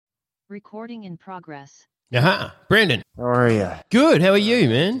Recording in progress. Aha, Brandon. How are you? Good. How are you,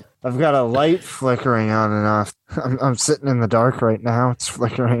 man? I've got a light flickering on and off. I'm sitting in the dark right now. It's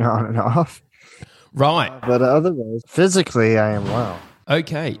flickering on and off. Right. But otherwise, physically, I am well.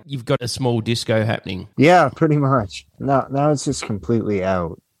 Okay. You've got a small disco happening. Yeah, pretty much. Now it's just completely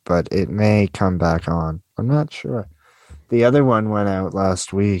out, but it may come back on. I'm not sure. The other one went out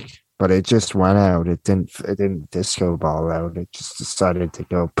last week, but it just went out. It didn't disco ball out. It just decided to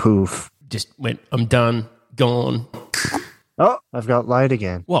go poof. Just went, I'm done, gone. Oh, I've got light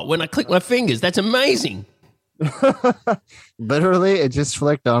again. What? When I click my fingers? That's amazing. Literally, it just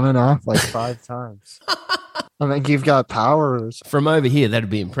flicked on and off like 5 times. I think you've got powers. From over here, that'd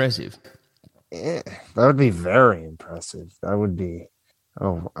be impressive. Yeah, that would be very impressive. That would be...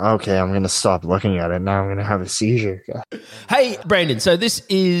 Oh, okay, I'm going to stop looking at it. Now I'm going to have a seizure. Hey, Brandon, so this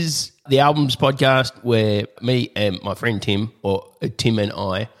is the Albums podcast where me and my friend Tim, or Tim and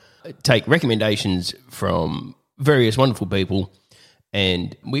I, take recommendations from various wonderful people,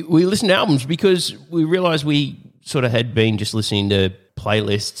 and we listen to albums because we realised we sort of had been just listening to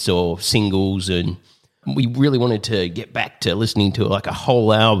playlists or singles, and we really wanted to get back to listening to like a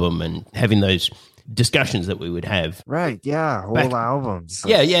whole album and having those discussions that we would have. Right, yeah, whole albums.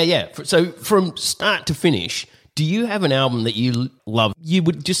 Yeah. So from start to finish, do you have an album that you love? You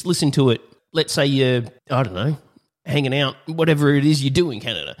would just listen to it, let's say you're, I don't know, hanging out, whatever it is you do in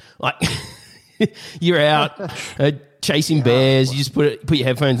Canada. Like you're out chasing bears, you just put your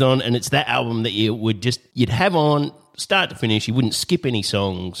headphones on and it's that album that you'd have on start to finish. You wouldn't skip any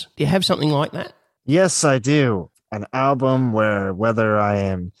songs. Do you have something like that? Yes, I do. An album where whether I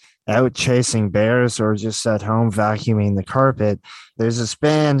am out chasing bears or just at home vacuuming the carpet, there's this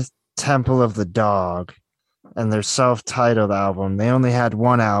band, Temple of the Dog, and their self-titled album. They only had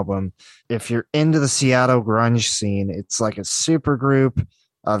one album. If you're into the Seattle grunge scene, it's like a super group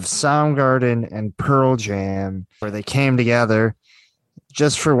of Soundgarden and Pearl Jam where they came together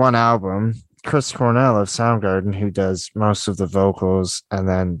just for one album. Chris Cornell of Soundgarden, who does most of the vocals, and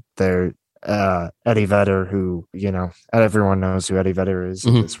then their Eddie Vedder, who, everyone knows who Eddie Vedder is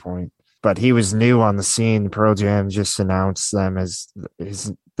at this point. But he was new on the scene. Pearl Jam just announced them as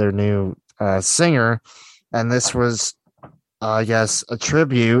their new singer. And this was, I guess, a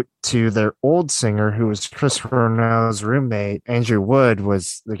tribute to their old singer, who was Chris Cornell's roommate. Andrew Wood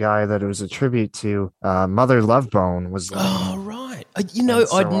was the guy that it was a tribute to. Mother Love Bone was. Oh, right.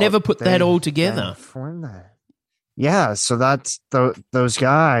 I'd never put that all together. Yeah, so that's those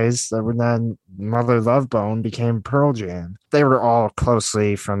guys that were then Mother Love Bone became Pearl Jam. They were all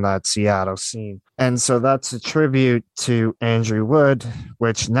closely from that Seattle scene. And so that's a tribute to Andrew Wood,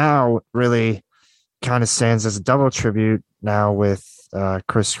 which now really kind of stands as a double tribute now with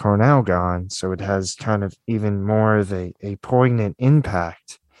Chris Cornell gone. So it has kind of even more of a poignant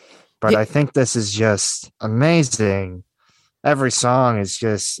impact. But I think this is just amazing. Every song is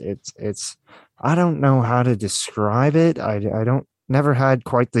just, it's I don't know how to describe it. I never had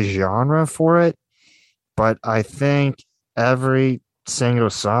quite the genre for it, but I think every single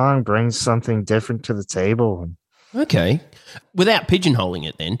song brings something different to the table. Okay. Without pigeonholing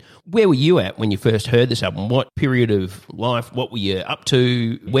it then, where were you at when you first heard this album? What period of life? What were you up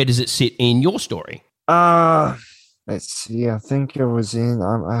to? Where does it sit in your story? Let's see. I think it was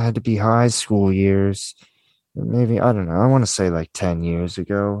I had to be high school years. Maybe, I don't know, I want to say like 10 years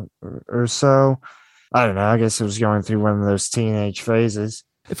ago or so. I don't know, I guess it was going through one of those teenage phases.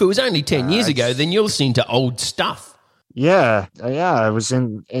 If it was only 10 years ago, then you're listening to old stuff. Yeah, I was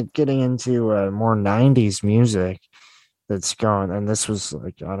getting into more 90s music that's gone, and this was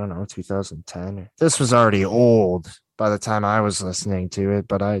like, I don't know, 2010. This was already old by the time I was listening to it,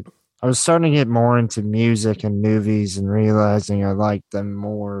 but I was starting to get more into music and movies and realizing I liked them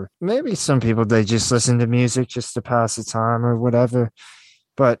more. Maybe some people, they just listen to music just to pass the time or whatever.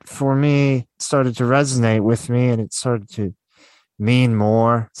 But for me, it started to resonate with me and it started to mean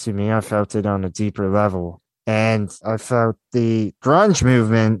more to me. I felt it on a deeper level. And I felt the grunge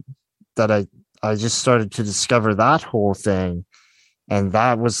movement that I just started to discover that whole thing. And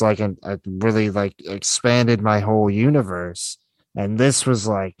that was like, I really like expanded my whole universe. And this was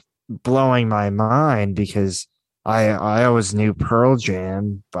like blowing my mind because I always knew Pearl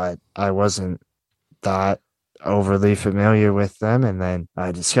Jam, but I wasn't that overly familiar with them. And then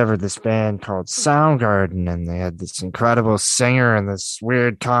I discovered this band called Soundgarden, and they had this incredible singer and this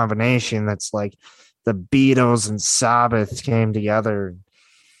weird combination that's like the Beatles and Sabbath came together.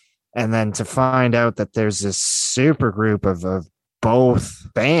 And then to find out that there's this super group of both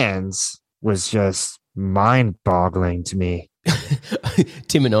bands was just mind-boggling to me.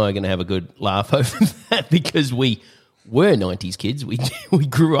 Tim and I are going to have a good laugh over that because we were 90s kids. We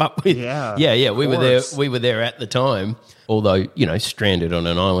grew up with we were there. We were there at the time, although, you know, stranded on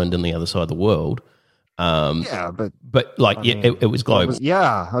an island on the other side of the world. But like, it was global.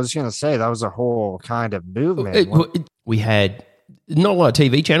 I was going to say that was a whole kind of movement. We had not a lot of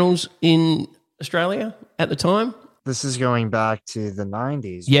TV channels in Australia at the time. This is going back to the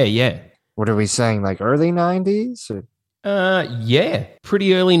 90s. Yeah. What are we saying, like early 90s?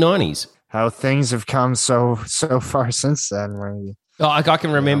 Pretty early 90s. How things have come so far since then. I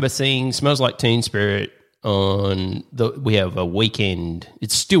can remember seeing Smells Like Teen Spirit we have a weekend,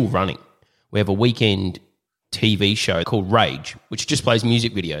 it's still running. We have a weekend TV show called Rage, which just plays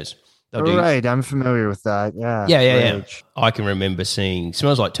music videos. Right, I'm familiar with that. Yeah. Yeah. I can remember seeing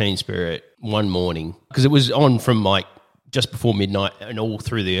Smells Like Teen Spirit one morning because it was on from like just before midnight and all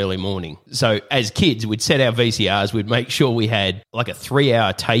through the early morning. So as kids, we'd set our VCRs, we'd make sure we had like a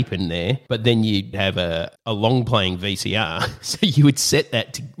 3-hour tape in there, but then you'd have a long playing VCR. So you would set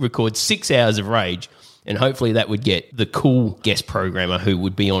that to record 6 hours of Rage. And hopefully that would get the cool guest programmer who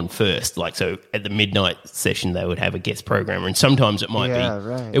would be on first. Like, so at the midnight session, they would have a guest programmer. And sometimes it might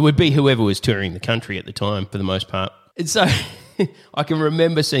it would be whoever was touring the country at the time for the most part. And so I can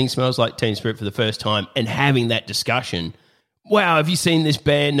remember seeing Smells Like Teen Spirit for the first time and having that discussion. Wow, have you seen this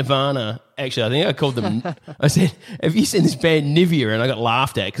band Nirvana? Actually, I think I called them, I said, have you seen this band Nivea? And I got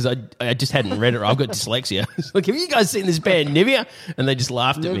laughed at because I just hadn't read it. I've got dyslexia. It's like, have you guys seen this band Nivea? And they just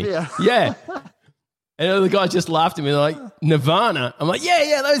laughed at me. Yeah. And the guys just laughed at me. They're like, Nirvana? I'm like,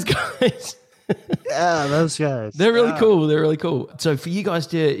 yeah, those guys. Yeah, those guys. They're really cool. They're really cool. So for you guys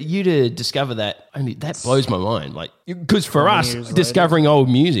to discover that, I mean, that blows my mind. Like, because for us, discovering old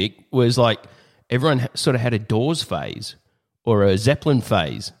music was like everyone sort of had a Doors phase or a Zeppelin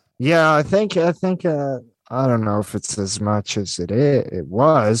phase. Yeah, I think I don't know if it's as much as it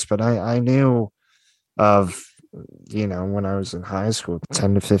was, but I knew of, you know, when I was in high school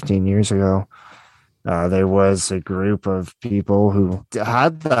 10 to 15 years ago. There was a group of people who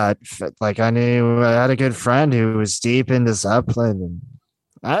had that. Like, I had a good friend who was deep into Zeppelin,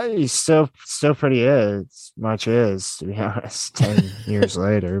 and he still pretty much is, to be honest, 10 years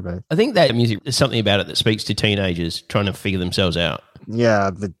later. But I think that music, there's something about it that speaks to teenagers trying to figure themselves out. Yeah,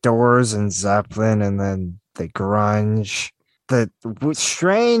 the Doors and Zeppelin, and then the grunge. The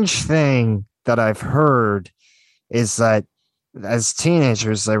strange thing that I've heard is that as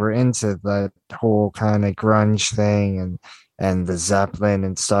teenagers, they were into that whole kind of grunge thing and the Zeppelin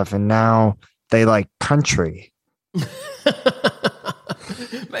and stuff, and now they like country.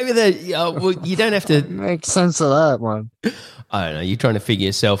 Maybe you don't have to make sense of that one. I don't know. You're trying to figure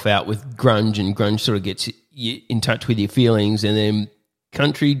yourself out with grunge, and grunge sort of gets you in touch with your feelings, and then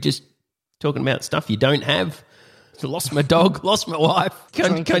country just talking about stuff you don't have. Lost my dog, lost my wife.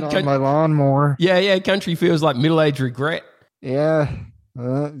 On my lawnmower. Yeah. Country feels like middle-age regret. Yeah,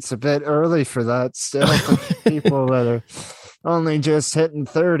 it's a bit early for that still for people that are only just hitting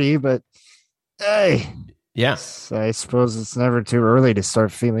 30, but hey. Yeah. I suppose it's never too early to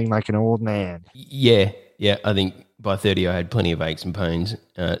start feeling like an old man. Yeah. I think by 30 I had plenty of aches and pains.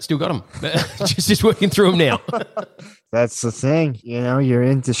 Still got them. just working through them now. That's the thing. You know, you're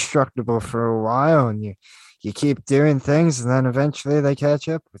indestructible for a while, and you keep doing things, and then eventually they catch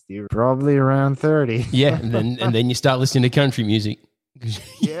up with you, probably around 30. Yeah, and then you start listening to country music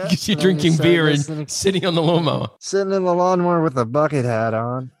because you're drinking beer and sitting on the lawnmower. Sitting in the lawnmower with a bucket hat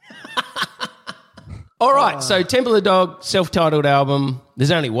on. All right, so Temple of the Dog, self-titled album. There's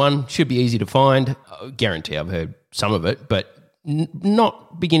only one. Should be easy to find. I guarantee I've heard some of it, but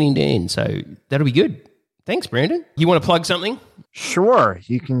not beginning to end, so that'll be good. Thanks, Brandon. You want to plug something? Sure.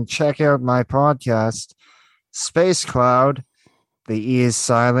 You can check out my podcast, Space Cloud. The E is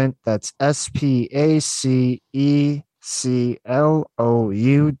silent. That's SPACECLOUDE.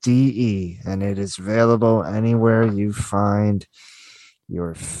 And it is available anywhere you find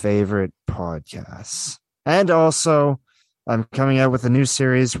your favorite podcasts. And also, I'm coming out with a new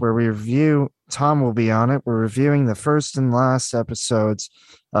series where Tom will be on it. We're reviewing the first and last episodes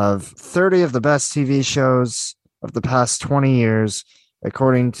of 30 of the best TV shows of the past 20 years,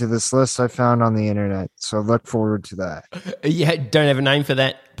 according to this list I found on the internet. So look forward to that. You don't have a name for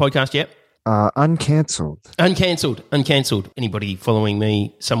that podcast yet? Uncancelled. Uncancelled. Anybody following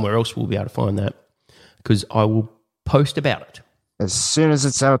me somewhere else will be able to find that because I will post about it. As soon as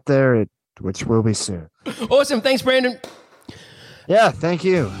it's out there, which will be soon. Awesome. Thanks, Brandon. Yeah, thank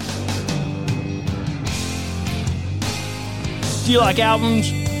you. Do you like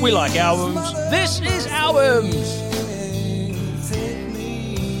albums? We like albums. This is Albums.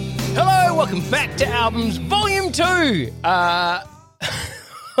 Hello, welcome back to Albums Volume 2.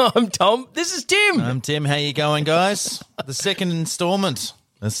 I'm Tom. This is Tim. I'm Tim. How you going, guys? The second installment,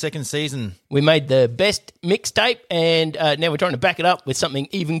 the second season. We made the best mixtape, and now we're trying to back it up with something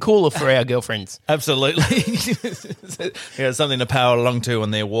even cooler for our girlfriends. Absolutely. Yeah, something to power along to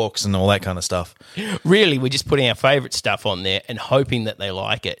on their walks and all that kind of stuff. Really, we're just putting our favourite stuff on there and hoping that they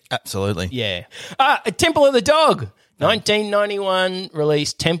like it. Absolutely. Yeah. Temple of the Dog. 1991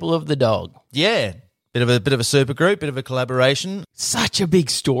 release, Temple of the Dog. Yeah. Bit of a super group, bit of a collaboration. Such a big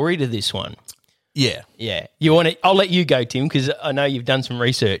story to this one. Yeah. Yeah. You want to? I'll let you go, Tim, because I know you've done some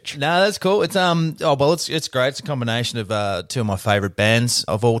research. No, that's cool. It's it's great. It's a combination of two of my favourite bands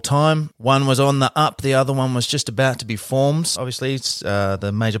of all time. One was on the up, the other one was just about to be formed. Obviously, it's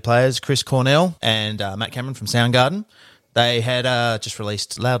the major players, Chris Cornell and Matt Cameron from Soundgarden. They had just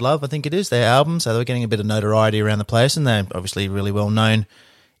released Loud Love, I think it is, their album, so they were getting a bit of notoriety around the place, and they're obviously really well known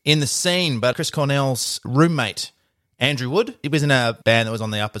in the scene. But Chris Cornell's roommate, Andrew Wood, he was in a band that was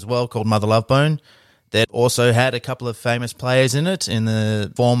on the up as well called Mother Love Bone, that also had a couple of famous players in it in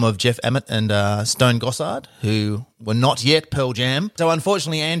the form of Jeff Emmett and Stone Gossard, who were not yet Pearl Jam. So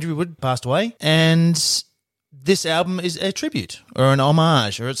unfortunately, Andrew Wood passed away, and this album is a tribute or an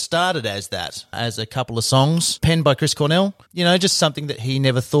homage, or it started as that, as a couple of songs penned by Chris Cornell. You know, just something that he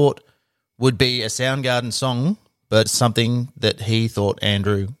never thought would be a Soundgarden song, but something that he thought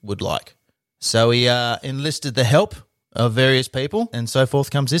Andrew would like. So he enlisted the help of various people, and so forth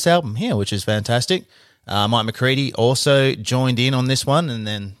comes this album here, which is fantastic. Mike McCready also joined in on this one, and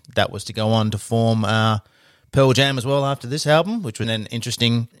then that was to go on to form Pearl Jam as well after this album, which was an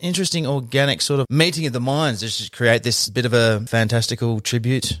interesting organic sort of meeting of the minds, just to create this bit of a fantastical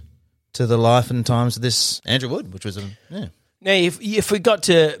tribute to the life and times of this Andrew Wood, which was yeah. Now, if we got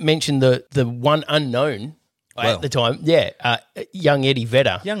to mention the one unknown at the time, young Eddie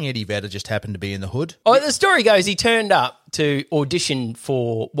Vedder. Young Eddie Vedder just happened to be in the hood. Oh, the story goes he turned up to audition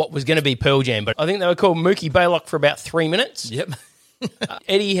for what was going to be Pearl Jam, but I think they were called Mookie Baylock for about 3 minutes. Yep.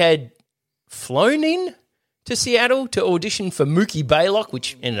 Eddie had flown in to Seattle to audition for Mookie Baylock,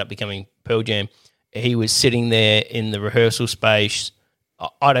 which ended up becoming Pearl Jam. He was sitting there in the rehearsal space.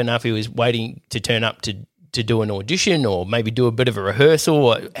 I don't know if he was waiting to turn up to do an audition or maybe do a bit of a rehearsal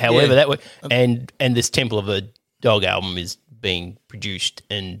or however that worked. And this Temple of the Dog album is being produced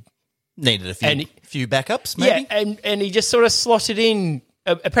and needed a few backups, maybe? Yeah, and he just sort of slotted in,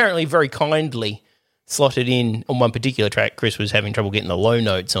 apparently very kindly slotted in on one particular track. Chris was having trouble getting the low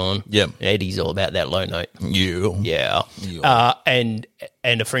notes on. Yep. Eddie's all about that low note. Yeah. And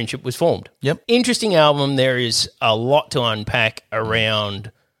a friendship was formed. Yep. Interesting album. There is a lot to unpack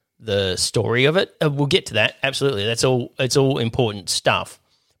around the story of it. We'll get to that. Absolutely. It's all important stuff.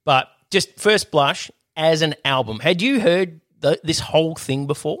 But just first blush, as an album, had you heard this whole thing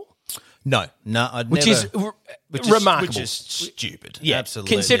before? No, I'd which never. Is remarkable. Which is stupid. Yeah,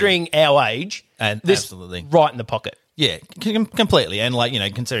 absolutely. Considering our age, and this absolutely right in the pocket. Yeah, completely. And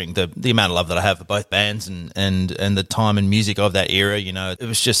considering the amount of love that I have for both bands and the time and music of that era, it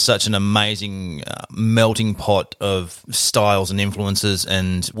was just such an amazing melting pot of styles and influences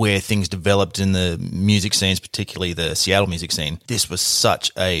and where things developed in the music scenes, particularly the Seattle music scene. This was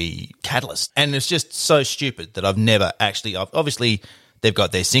such a catalyst. And it's just so stupid that I've obviously they've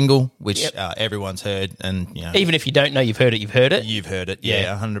got their single, which everyone's heard. And even if you don't know you've heard it, you've heard it. You've heard it,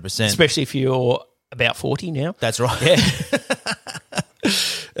 yeah, 100%. Especially if you're about 40 now. That's right.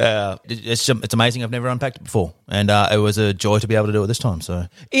 Yeah. It's amazing. I've never unpacked it before, and it was a joy to be able to do it this time. So,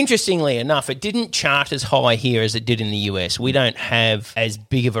 interestingly enough, it didn't chart as high here as it did in the US. We don't have as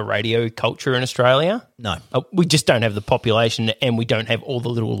big of a radio culture in Australia. No, we just don't have the population, and we don't have all the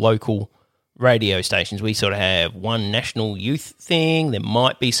little local radio stations. We sort of have one national youth thing. There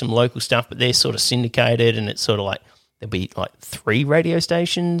might be some local stuff, but they're sort of syndicated, and it's sort of like there'll be like 3 radio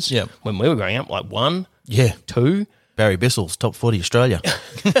stations. Yeah. When we were growing up, like 1, 2. Barry Bissell's Top 40 Australia.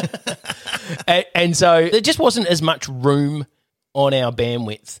 and so there just wasn't as much room on our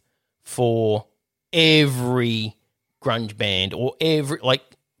bandwidth for every grunge band or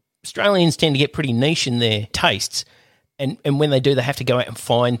Australians tend to get pretty niche in their tastes. And when they do, they have to go out and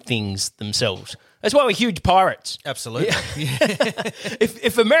find things themselves. That's why we're huge pirates. Absolutely. Yeah.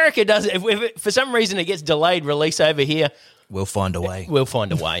 If America does it, if for some reason it gets delayed release over here, we'll find a way. We'll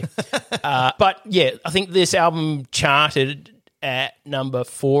find a way. But yeah, I think this album charted at number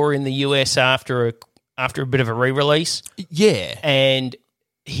 4 in the US after a bit of a re-release. Yeah. And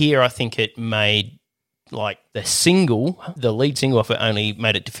here I think it made the lead single off it only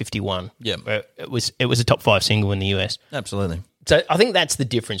made it to 51. Yeah. It was a top 5 single in the US. Absolutely. So I think that's the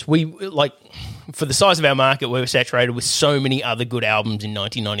difference. We for the size of our market, we were saturated with so many other good albums in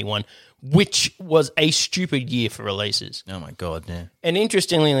 1991. which was a stupid year for releases. Oh my God, yeah. And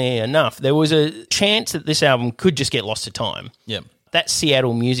interestingly enough, there was a chance that this album could just get lost to time. Yep. That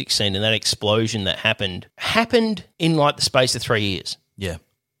Seattle music scene and that explosion that happened in like the space of 3 years. Yeah.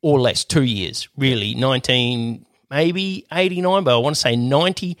 Or less, 2 years, really. 19, maybe 89, but I want to say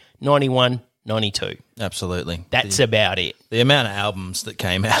 90, 91, 92. Absolutely. That's about it. The amount of albums that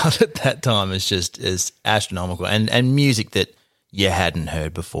came out at that time is astronomical, and music that you hadn't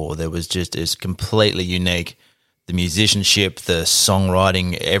heard before. There was just is completely unique. The musicianship, the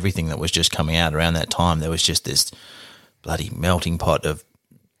songwriting, everything that was just coming out around that time. There was just this bloody melting pot of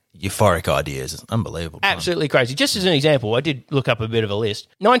euphoric ideas. It's unbelievable. Absolutely crazy. Just as an example, I did look up a bit of a list.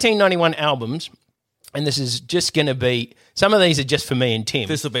 1991 albums, and this is just going to be, some of these are just for me and Tim.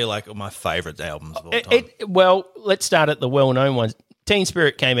 This will be like my favourite albums of all time. Well, let's start at the well-known ones. Teen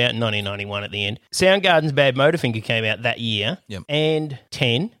Spirit came out in 1991 at the end. Soundgarden's Bad Motorfinger came out that year. Yep. And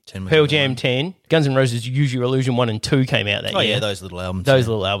 10. 10 was Pearl the Jam one. 10. Guns N' Roses' Use Your Illusion 1 and 2 came out that year. Yeah, those little albums. Those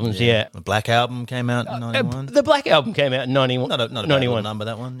little albums, yeah. The Black Album came out in 91. The Black Album came out in 91. Not a bad 91. little number,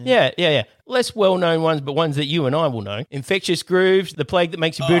 that one. Yeah. Less well-known ones, but ones that you and I will know. Infectious Grooves, The Plague That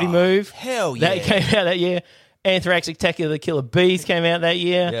Makes Your Booty Move. Hell yeah. That came out that year. Anthrax, Spectacular Killer Bees came out that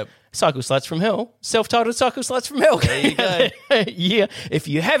year. Yep. Cycle Sluts from Hell. Self-titled Cycle Sluts from Hell. There you go. Yeah. If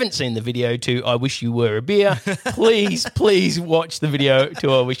you haven't seen the video to I Wish You Were a Beer, please watch the video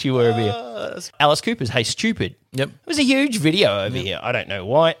to I Wish You Were a Beer. Alice Cooper's Hey Stupid. Yep. It was a huge video over here. I don't know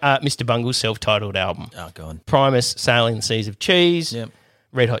why. Mr. Bungle's self-titled album. Oh, God. Primus, Sailing the Seas of Cheese. Yep.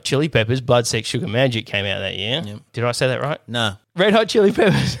 Red Hot Chili Peppers, Blood, Sex, Sugar Magic came out that year. Yep. Did I say that right? No. Red Hot Chili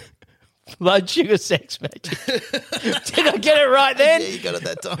Peppers, Blood, Sugar, Sex, Magic. Did I get it right then? Yeah, you got it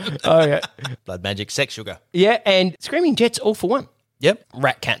that time. Okay. Blood Magic, Sex Sugar. Yeah, and Screaming Jets, All for One. Yep.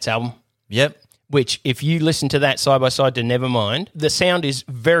 Rat Cats album, Yep. which if you listen to that side by side to Nevermind, the sound is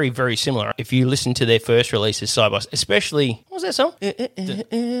very, very similar. If you listen to their first releases side by side, especially, what was that song?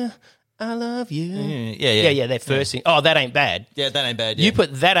 I love you. Yeah. Their first thing. Oh, That Ain't Bad. Yeah, that ain't bad. Yeah. You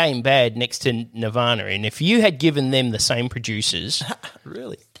put That Ain't Bad next to Nirvana, and if you had given them the same producers,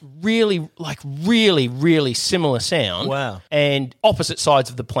 really? really similar sound. Wow. And opposite sides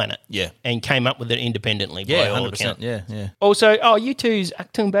of the planet. Yeah. And came up with it independently by Yeah, all 100%. accounts. Yeah. Also, U2's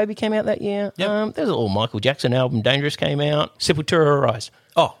Achtung Baby came out that year. Yep. There's a little Michael Jackson album, Dangerous, came out. Sepultura Rise.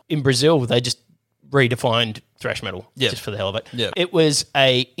 Oh. In Brazil, they just redefined thrash metal Yep. just for the hell of it. Yep. It was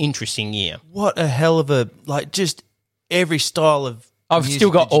a interesting year. What a hell of a, just every style of I've music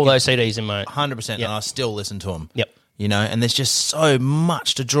still got that you all those CDs in my... 100%, Yep. and I still listen to them. Yep. You know, and there's just so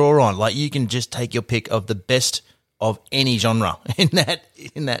much to draw on. Like, you can just take your pick of the best of any genre in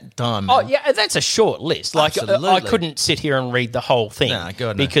that time. Oh, man. yeah, that's a short list. Like, I Absolutely. couldn't sit here and read the whole thing. No,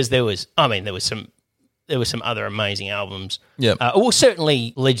 God, no. Because there was some other amazing albums. Yep. Well,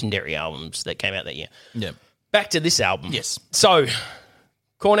 certainly legendary albums that came out that year. Yeah. Back to this album. Yes. So,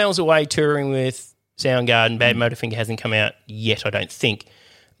 Cornell's away touring with Soundgarden. Bad Motorfinger hasn't come out yet, I don't think.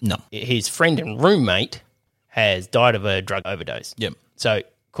 No. His friend and roommate has died of a drug overdose. Yep. So,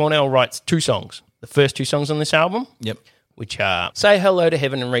 Cornell writes 2 songs. The first 2 songs on this album, Yep. which are Say Hello to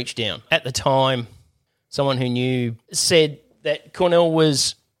Heaven and Reach Down. At the time, someone who knew said that Cornell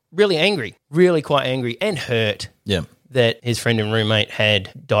was really angry, really quite angry and hurt Yeah. that his friend and roommate had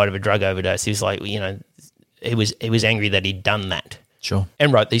died of a drug overdose. He was like, he was angry that he'd done that Sure.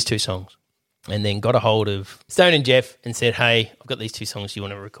 and wrote these 2 songs and then got a hold of Stone and Jeff and said, hey, I've got these 2 songs, you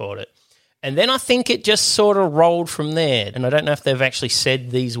want to record it? And then I think it just sort of rolled from there. And I don't know if they've actually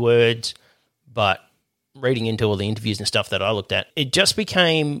said these words, but reading into all the interviews and stuff that I looked at, it just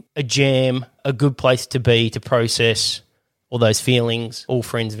became a jam, a good place to be, to process all those feelings, all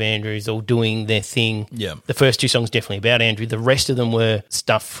friends of Andrew's, all doing their thing. Yeah. The first 2 songs definitely about Andrew. The rest of them were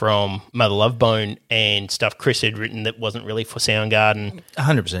stuff from Mother Love Bone and stuff Chris had written that wasn't really for Soundgarden.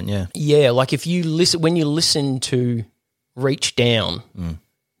 100%, yeah. Yeah, like if you listen, when you listen to Reach Down,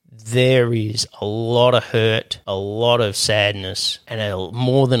 there is a lot of hurt, a lot of sadness, and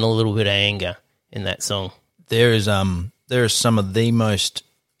more than a little bit of anger in that song. There is some of the most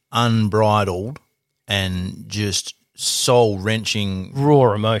unbridled and just soul-wrenching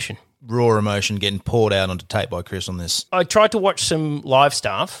Raw emotion. raw emotion getting poured out onto tape by Chris on this. I tried to watch some live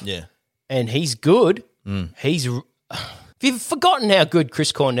stuff, Yeah. and he's good. He's... If you've forgotten how good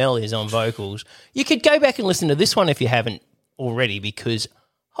Chris Cornell is on vocals, you could go back and listen to this one if you haven't already, because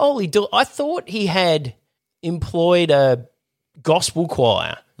I thought he had employed a gospel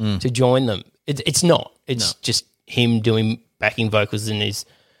choir to join them. It's not. It's just him doing backing vocals and his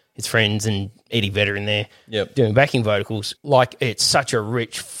friends and Eddie Vedder in there doing backing vocals. Like, it's such a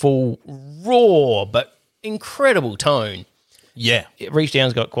rich, full, raw, but incredible tone. Yeah. Reach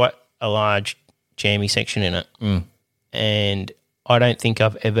Down's got quite a large jammy section in it. And I don't think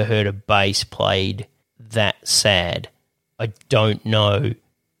I've ever heard a bass played that sad. I don't know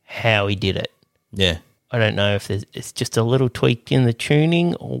how he did it. Yeah. I don't know if it's just a little tweak in the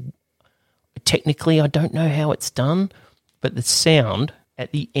tuning, or technically I don't know how it's done, but the sound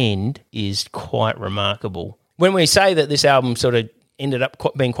at the end is quite remarkable. When we say that this album sort of ended up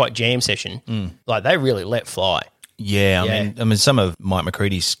being quite jam session, like they really let fly. Yeah, I mean, some of Mike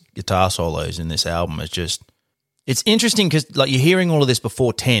McCready's guitar solos in this album is just, it's interesting because like you're hearing all of this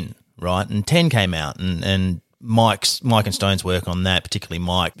before 10, right? And 10 came out, and Mike and Stone's work on that, particularly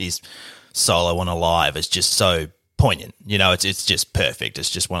Mike, his solo on Alive is just so poignant. You know, it's just perfect. It's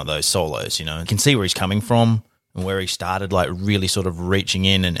just one of those solos, you know. You can see where he's coming from and where he started, like really sort of reaching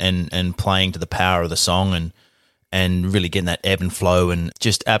in and playing to the power of the song and really getting that ebb and flow and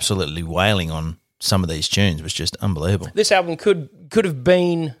just absolutely wailing on some of these tunes was just unbelievable. This album could have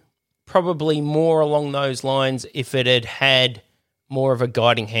been probably more along those lines if it had more of a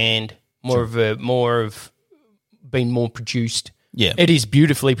guiding hand, been more produced. Yeah. It is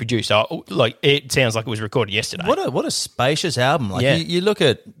beautifully produced. Like, it sounds like it was recorded yesterday. What a spacious album. Like Yeah. you look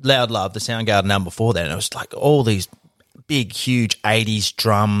at Loud Love, the Soundgarden album before that, and it was like all these big, huge 80s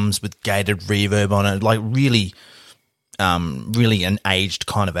drums with gated reverb on it, like really an aged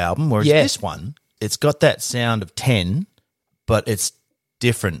kind of album. Whereas this one, it's got that sound of 10, but it's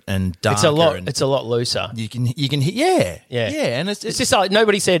different and darker. It's a lot looser. You can hear, and it's just like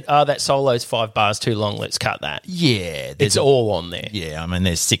nobody said, that solo's 5 bars too long, let's cut that. Yeah, It's all on there. Yeah, I mean,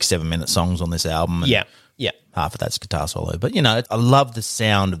 there's 6-7 minute songs on this album. And Yeah. half of that's guitar solo. But, you know, I love the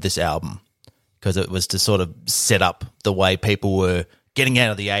sound of this album because it was to sort of set up the way people were getting out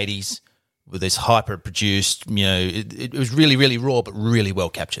of the 80s with this hyper-produced, you know, it was really, really raw but really well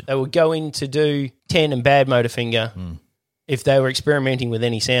captured. They were going to do 10 and Bad Motorfinger if they were experimenting with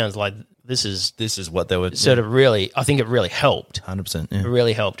any sounds. Like, this is what they were sort of really, I think it really helped. 100%, It yeah.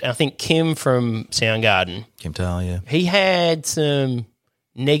 really helped. And I think Kim from Soundgarden, Kim Taal, yeah. he had some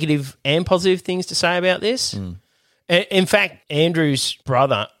negative and positive things to say about this. In fact, Andrew's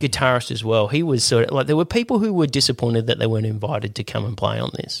brother, guitarist as well, he was sort of like, there were people who were disappointed that they weren't invited to come and play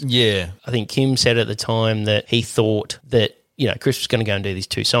on this. Yeah. I think Kim said at the time that he thought that, you know, Chris was going to go and do these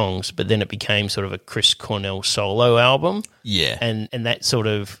 2 songs, but then it became sort of a Chris Cornell solo album. Yeah. And that sort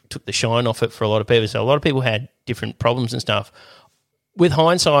of took the shine off it for a lot of people. So a lot of people had different problems and stuff. With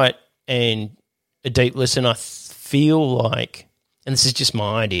hindsight and a deep listen, I feel like, and this is just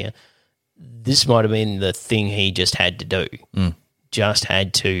my idea, this might have been the thing he just had to do. Just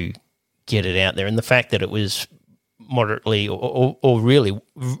had to get it out there. And the fact that it was moderately or really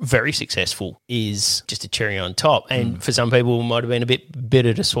very successful is just a cherry on top. And for some people, it might have been a bit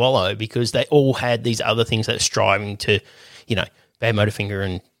bitter to swallow because they all had these other things that are striving to, you know, Bad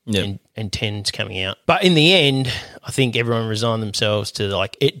Motorfinger and 10's coming out. But in the end, I think everyone resigned themselves to,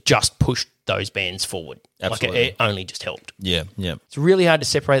 like, it just pushed those bands forward. Absolutely. Like, it only just helped. Yeah, yeah. It's really hard to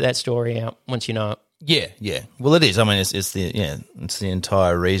separate that story out once you know it. Yeah, yeah. Well, it is. I mean, it's the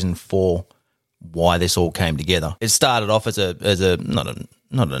entire reason for why this all came together. It started off as a not an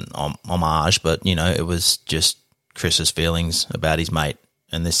homage, but you know, it was just Chris's feelings about his mate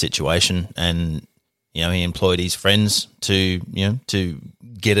and this situation, and you know, he employed his friends to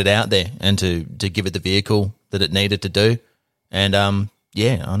get it out there and to give it the vehicle that it needed to do, and I mean,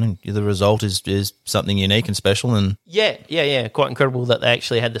 the result is something unique and special, and yeah, quite incredible that they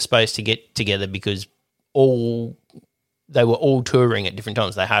actually had the space to get together because they were all touring at different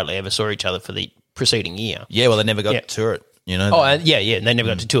times. They hardly ever saw each other for the preceding year. Yeah, well, they never got to tour it, you know. Oh, and they never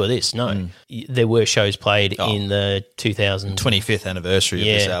got to tour this, no. There were shows played in the 25th anniversary of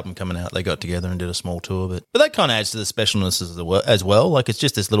this album coming out. They got together and did a small tour, but that kind of adds to the specialness as well. Like, it's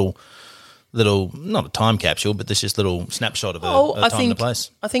just this little, not a time capsule, but this just little snapshot of a time and a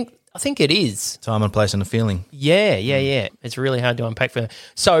place. I think it is. Time and place and a feeling. Yeah. It's really hard to unpack for.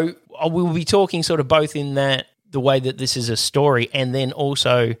 So we'll be talking sort of both in that, the way that this is a story, and then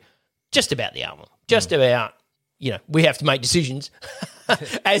also just about the album. Just about, you know, we have to make decisions,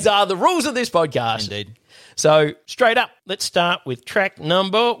 as are the rules of this podcast. Indeed. So straight up, let's start with track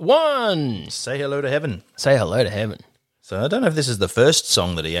number 1. Say Hello to Heaven. Say Hello to Heaven. So I don't know if this is the first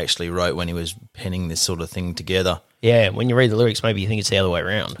song that he actually wrote when he was penning this sort of thing together. Yeah, when you read the lyrics, maybe you think it's the other way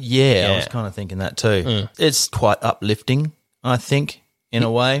around. Yeah, I was kind of thinking that too. It's quite uplifting, I think, in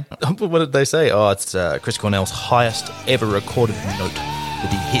a way. What did they say? Oh, it's Chris Cornell's highest ever recorded note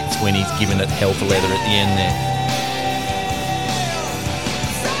that he hits when he's giving it hell for leather at the end there.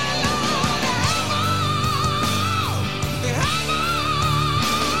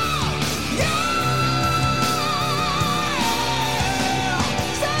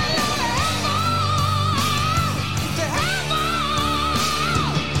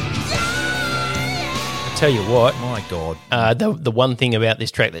 tell you what, My God. the one thing about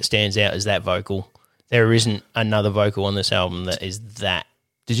this track that stands out is that vocal. There isn't another vocal on this album that is that.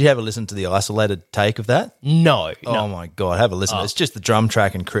 Did you have a listen to the isolated take of that? No. Oh, my God. Have a listen. It's just the drum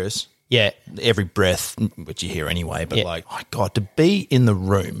track and Chris. Yeah. Every breath, which you hear anyway. But, Yeah. like, my God, to be in the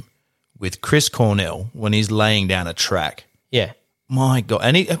room with Chris Cornell when he's laying down a track. Yeah. My God.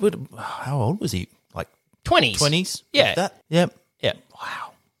 And how old was he? Like 20s. 20s? Yeah. Like that? Yep. Yeah.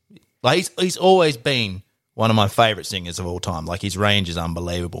 Wow. Like he's always been one of my favourite singers of all time. Like his range is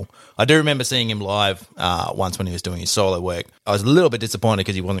unbelievable. I do remember seeing him live once when he was doing his solo work. I was a little bit disappointed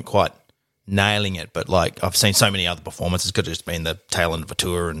because he wasn't quite nailing it, but like I've seen so many other performances. Could have just been the tail end of a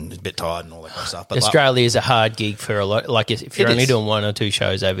tour and he's a bit tired and all that kind of stuff. But Australia is a hard gig for a lot. Like if you're It only is. doing 1 or 2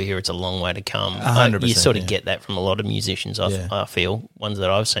 shows over here, it's a long way to come. 100%, You sort of yeah. get that from a lot of musicians. Yeah. I feel ones that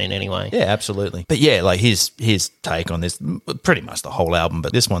I've seen anyway. yeah, absolutely. But yeah, like his take on this, pretty much the whole album,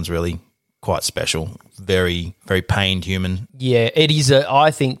 but this one's really quite special. Very, very pained human. Yeah, it is.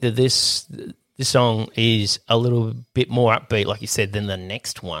 I think that this song is a little bit more upbeat, like you said, than the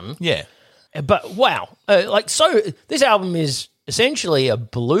next one. Yeah. But wow, so this album is essentially a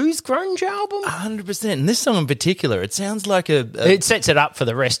blues grunge album. 100%. And this song in particular, it sounds like It sets it up for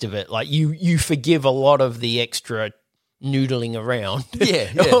the rest of it. Like you forgive a lot of the extra noodling around.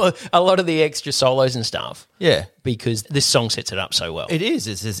 Yeah. A lot of the extra solos and stuff. yeah. Because this song sets it up so well. It is.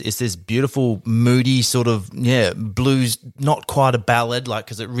 It's this beautiful, moody sort of, blues, not quite a ballad, like,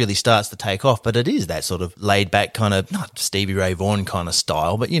 because it really starts to take off, but it is that sort of laid back kind of, not Stevie Ray Vaughan kind of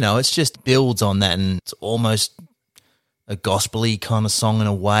style, but, it's just builds on that and it's almost a gospel-y kind of song in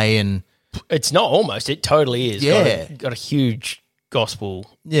a way. And It's not almost, it totally is. Yeah. Got a huge gospel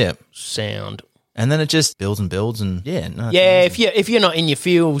yeah. sound. And then it just builds and builds and it's Yeah, amazing. if you're not in your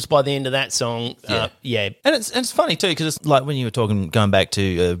feels by the end of that song, yeah. And it's funny too because it's like when you were talking, going back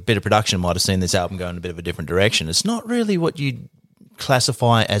to a bit of production, might have seen this album go in a bit of a different direction. It's not really what you'd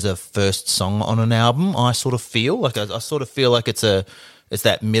classify as a first song on an album. I sort of feel like I sort of feel like it's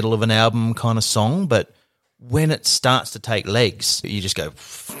that middle of an album kind of song, but when it starts to take legs, you just go,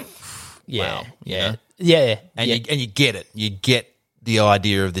 Yeah, wow, yeah, know? yeah, and yeah, you get it. You get the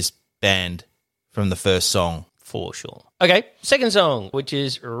idea of this band from the first song. for sure. Okay, second song, which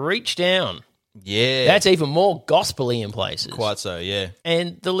is "Reach Down." Yeah, That's even more gospel-y in places. quite so. Yeah,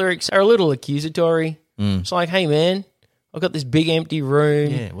 And the lyrics are a little accusatory. It's like, hey, man, I've got this big empty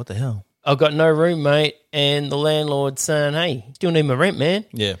room. yeah. What the hell? I've got no roommate. And the landlord's saying, hey, still need my rent, man.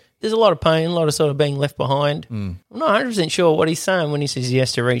 Yeah. There's a lot of pain, a lot of sort of being left behind. I'm not 100% sure what he's saying when he says he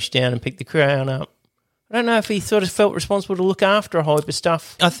has to reach down and pick the crown up. I don't know if he sort of felt responsible to look after a whole heap of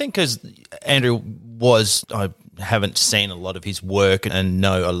stuff. I think because Andrew I haven't seen a lot of his work and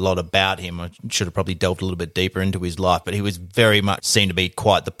know a lot about him. I should have probably delved a little bit deeper into his life, but he was very much seen to be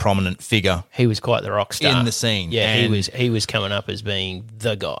quite the prominent figure He was quite the rock star in the scene. Yeah, And- he was coming up as being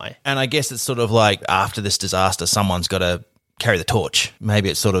the guy. And I guess it's sort of like after this disaster, someone's got to carry the torch. Maybe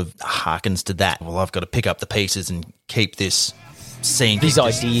it sort of harkens to that. Well, I've got to pick up the pieces and keep this scene, These keep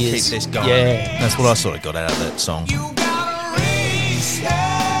this- ideas. keep this going. Yeah. That's what I sort of got out of that song. You gotta reach down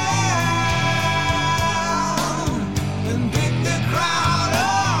and pick the crowd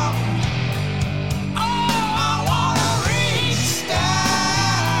up. Oh, I wanna reach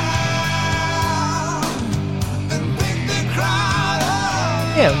down and pick the crowd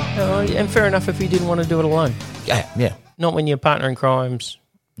up. Yeah, and fair enough if he didn't want to do it alone. Yeah. Not when your partner in crime's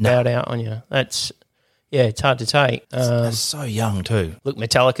bowed out on you. That's, yeah, it's hard to take. That's so young too. Look,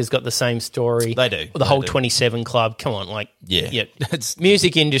 Metallica's got the same story. They do. The They whole do. 27 Club. Come on, like, Yeah. It's-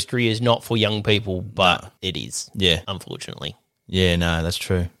 music industry is not for young people, but it is. Yeah. Unfortunately. Yeah, no, that's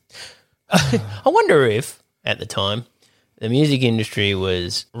true. I wonder if, at the time, the music industry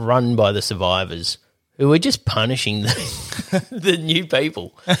was run by the survivors who were just punishing the new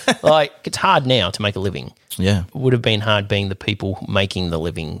people. Like, it's hard now to make a living. Yeah. It would have been hard being the people making the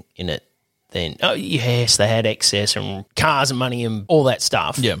living in it then. Oh, yes, they had excess and cars and money and all that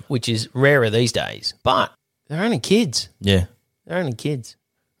stuff, Yeah. which is rarer these days. But they're only kids. Yeah. They're only kids,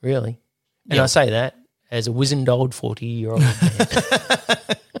 really. And Yeah. I say that as a wizened old 40-year-old man.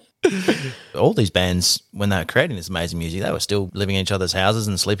 All these bands, when they were creating this amazing music, they were still living in each other's houses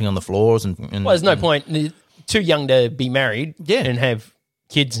and sleeping on the floors. And Well, there's no point. Too young to be married Yeah. and have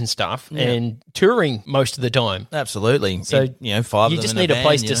kids and stuff and touring most of the time. Absolutely. So, five you of them just in a need a band,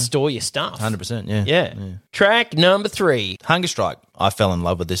 place you to know. store your stuff. 100%, yeah. Yeah. Track number 3. Hunger Strike. I fell in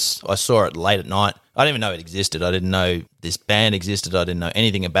love with this. I saw it late at night. I didn't even know it existed. I didn't know this band existed. I didn't know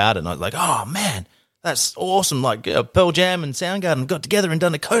anything about it. And I was like, oh, man, that's awesome. Like Pearl Jam and Soundgarden got together and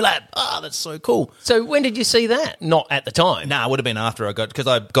done a collab. Ah, that's so cool. So when did you see that? Not at the time. Nah, it would have been after because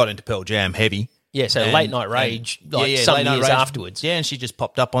I got into Pearl Jam heavy. Yeah, so And- Late Night Rage, like some Late Night years Rage. afterwards. Yeah, and she just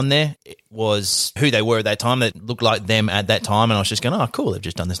popped up on there. It was who they were at that time. That looked like them at that time, and I was just going, "Oh, cool! They've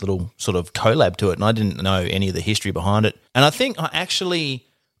just done this little sort of collab to it," and I didn't know any of the history behind it. And I think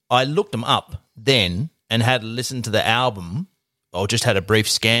I looked them up then and had listened to the album, or just had a brief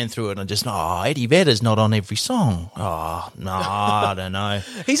scan through it, and I just, Eddie Vedder's not on every song. Oh no, I don't know.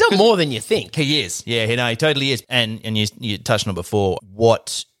 He's on more than you think. He is. Yeah, he totally is. And you touched on it before,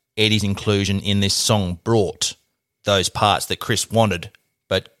 what Eddie's inclusion in this song brought those parts that Chris wanted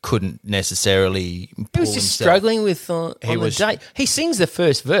but couldn't necessarily pull He was just himself. struggling with on the was- day. He sings the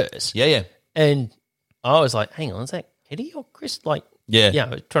first verse, Yeah, yeah. and I was like, hang on, is that Eddie or Chris? Like, Yeah. I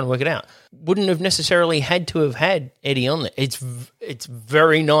was trying to work it out. Wouldn't have necessarily had to have had Eddie on there. It's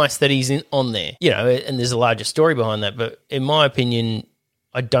very nice that he's on there, and there's a larger story behind that. But in my opinion,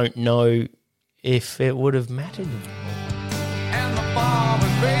 I don't know if it would have mattered. And the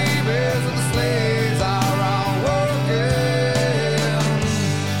farmers, babies, and the slaves are all working.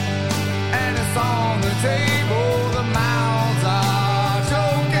 And it's on the table, the mouths are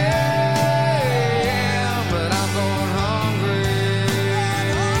choking. But I'm going hungry.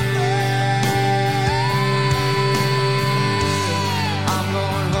 I'm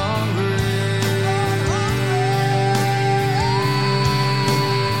going hungry.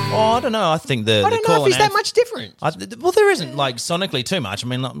 Oh, I don't know. I think the I don't know if it's that much different. Well, there isn't like sonically too much. I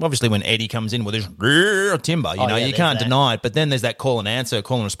mean, like, obviously when Eddie comes in with this timber, you know, yeah, you there's can't that. deny it. But then there's that call and answer,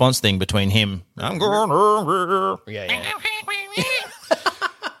 call and response thing between him. I'm going. Yeah.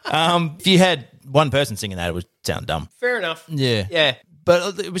 If you had one person singing that, it would sound dumb. Fair enough. Yeah. Yeah.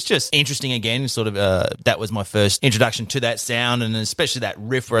 But it was just interesting again, sort of, that was my first introduction to that sound, and especially that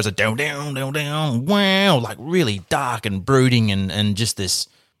riff where it's a down, down, down, down, wow, like really dark and brooding and just this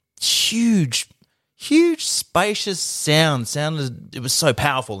huge, spacious sound. It was so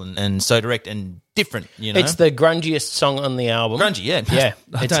powerful and so direct and different, you know. It's the grungiest song on the album. grungy, yeah. Yeah.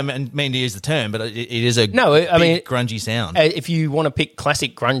 I don't mean to use the term, but it is a No, I mean- big grungy sound. If you want to pick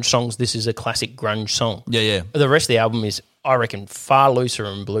classic grunge songs, this is a classic grunge song. Yeah, yeah. The rest of the album is, I reckon, far looser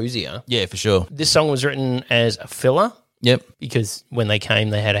and bluesier. Yeah, for sure. This song was written as a filler Yep. because when they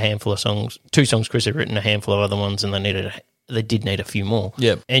came, they had a handful of songs. 2 songs Chris had written, a handful of other ones, and they did need a few more.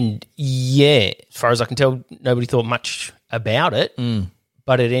 Yep. And yeah, as far as I can tell, nobody thought much about it,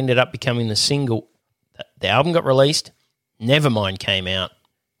 but it ended up becoming the single. The album got released. Nevermind came out.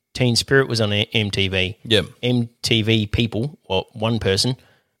 Teen Spirit was on MTV. Yep. MTV people, well, one person,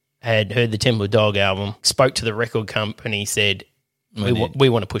 had heard the Temple Dog album, spoke to the record company, said, we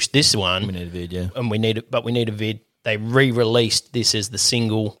want to push this one. We need a vid, yeah. And we need a vid. They re-released this as the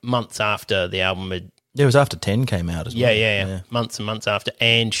single months after the album had, Yeah, it was after 10 came out as well. yeah. Months and months after,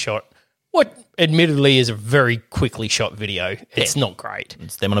 and shot what admittedly is a very quickly shot video. It's not great.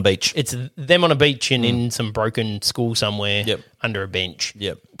 It's them on a beach. It's them on a beach and in some broken school somewhere Yep. under a bench.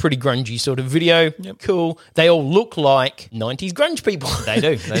 Yep. Pretty grungy sort of video. Yep. Cool. They all look like 90s grunge people. They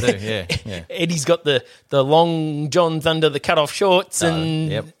do, yeah. Eddie's got the long johns under the cut-off shorts and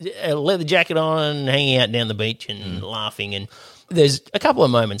yep. a leather jacket on, hanging out down the beach and laughing. And there's a couple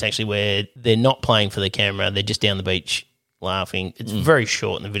of moments actually where they're not playing for the camera. They're just down the beach laughing. It's very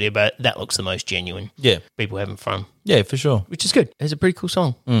short in the video, but that looks the most genuine. Yeah. People having fun, Yeah, for sure. which is good. It's a pretty cool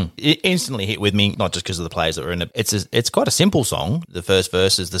song. It instantly hit with me, not just because of the players that were in it. It's quite a simple song. The first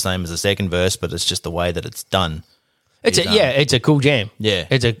verse is the same as the second verse, but it's just the way that it's done. It's a cool jam. Yeah.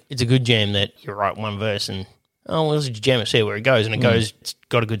 It's a good jam that you write one verse and let's just jam it, see where it goes, and it goes. It's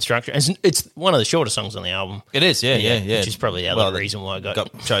got a good structure. It's one of the shorter songs on the album. It is, yeah. Which is probably the other reason why I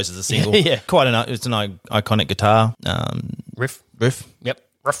got chose as a single. Yeah. It's an iconic guitar riff. riff. Yep,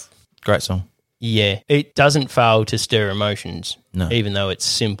 rough. Great song. Yeah, it doesn't fail to stir emotions, No. even though it's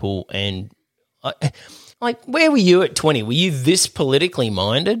simple and. Like, where were you at 20? Were you this politically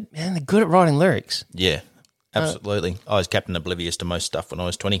minded? Man, they're good at writing lyrics. Yeah, absolutely. I was Captain Oblivious to most stuff when I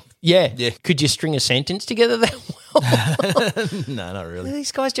was 20. Yeah. Yeah. Could you string a sentence together that well? No, not really.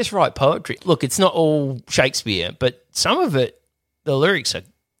 These guys just write poetry. Look, it's not all Shakespeare, but some of it, the lyrics are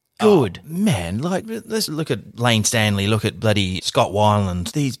good. Man, like, let's look at Lane Stanley, look at bloody Scott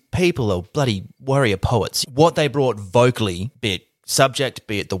Weiland. These people are bloody warrior poets. What they brought vocally, be it subject,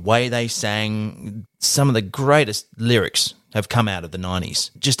 be it the way they sang, some of the greatest lyrics have come out of the 90s.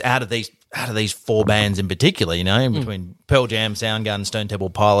 Just out of these 4 bands in particular, you know, between Pearl Jam, Soundgarden, Stone Temple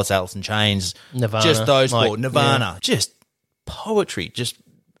Pilots, Alice in Chains, Nirvana, just those like, 4, Nirvana, just poetry, just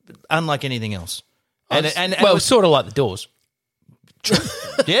unlike anything else. And it was sort of like the Doors.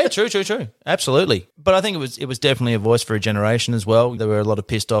 yeah, true. Absolutely. But I think it was definitely a voice for a generation as well. There were a lot of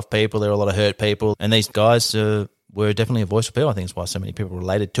pissed off people, there were a lot of hurt people, and these guys were definitely a voice for people. I think that's why so many people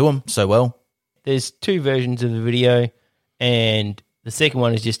related to them so well. there's 2 versions of the video, and the second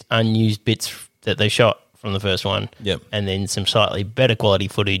one is just unused bits that they shot from the first one. Yep. And then some slightly better quality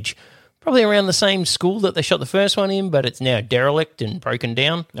footage, probably around the same school that they shot the first one in, but it's now derelict and broken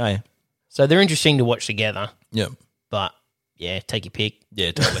down. Oh, yeah. So they're interesting to watch together. Yep. But, yeah, take your pick.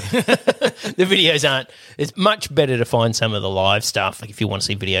 Yeah, totally. The videos aren't. It's much better to find some of the live stuff. Like if you want to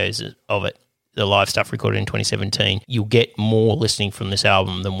see videos of it, the live stuff recorded in 2017, you'll get more listening from this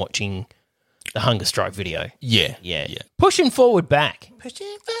album than watching the Hunger Strike video. Yeah. Yeah. Pushing forward back.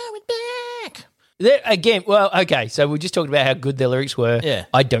 Pushing forward back. There, again, well, okay, so we just talked about how good their lyrics were. Yeah.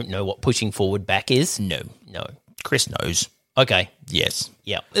 I don't know what pushing forward back is. No. Chris knows. Okay. Yes.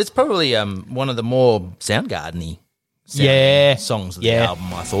 Yeah. It's probably one of the more Soundgarden-y songs of the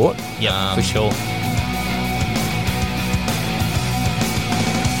album, I thought. Yeah, for sure.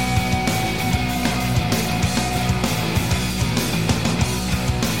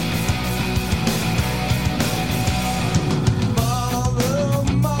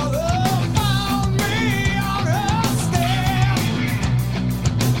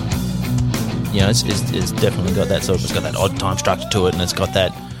 You know, it's definitely got that sort of, it's got that odd time structure to it, and it's got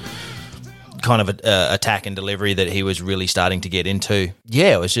that kind of attack and delivery that he was really starting to get into.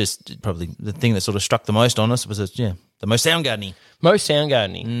 Yeah, it was just probably the thing that sort of struck the most on us was, the most Soundgarden-y. Most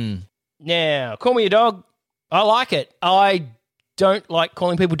Soundgarden-y. Now, Call Me a Dog, I like it. I don't like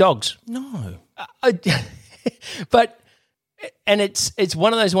calling people dogs. No. But, and it's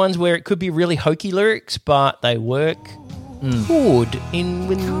one of those ones where it could be really hokey lyrics, but they work good in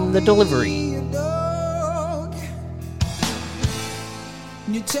the delivery.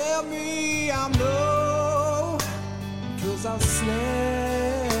 You tell me I'm low, 'cause I've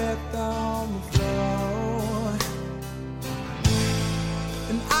slept on the floor.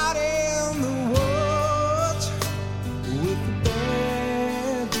 And out in the woods with the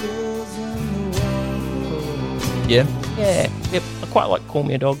badgers in the road. Yeah. Yeah, yep. I quite like Call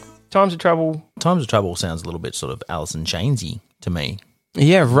Me a Dog. Times of Trouble. Times of Trouble sounds a little bit sort of Alice in Chainsy to me.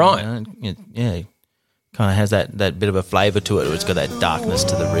 Yeah, right. You know, kind of has that bit of a flavour to it. It's got that darkness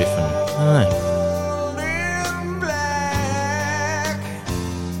to the riff, and I don't know. In black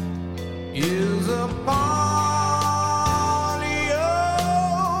is upon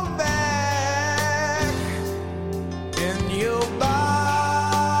your back, and your body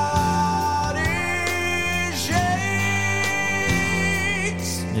shakes.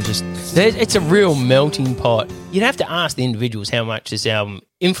 It just It's a real melting pot. You'd have to ask the individuals how much this album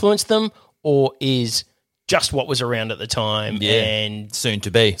influenced them, or is just what was around at the time and soon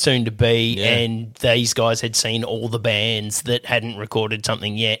to be. And these guys had seen all the bands that hadn't recorded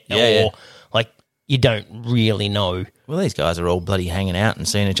something yet, like you don't really know. Well, these guys are all bloody hanging out and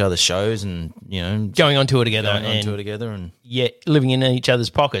seeing each other's shows, and you know, Going on tour together and yet living in each other's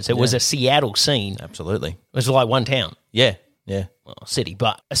pockets. It was a Seattle scene. absolutely, It was like one town. yeah, Well, city,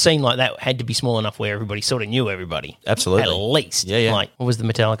 but a scene like that had to be small enough where everybody sort of knew everybody. absolutely. At least. Yeah. Like, what was the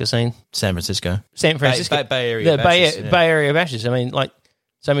Metallica scene? San Francisco. San Francisco. Bay Area The bashes, yeah. Bay Area bashes. I mean, like,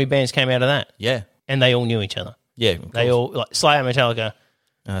 so many bands came out of that. Yeah, And they all knew each other. yeah. They all, like, Slayer, Metallica.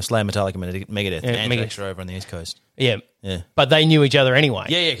 Slayer, Metallica, Megadeth, and Megadeth. Anthrax are over on the East Coast. Yeah. Yeah, But they knew each other anyway.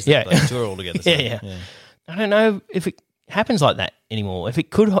 yeah, because they tour all together. So, Yeah. I don't know if it happens like that anymore, if it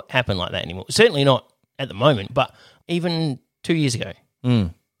could happen like that anymore. Certainly not at the moment, but even 2 years ago.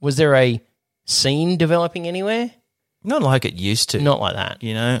 Was there a scene developing anywhere? Not like it used to. Not like that.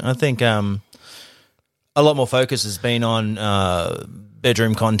 You know, I think a lot more focus has been on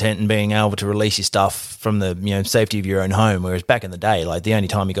bedroom content and being able to release your stuff from the safety of your own home. Whereas back in the day, like the only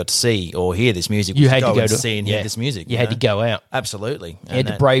time you got to see or hear this music, was You had to go and to see and hear this music. You had to go out. Absolutely, You had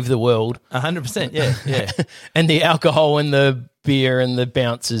to brave the world. 100%. Yeah. And the alcohol and the beer and the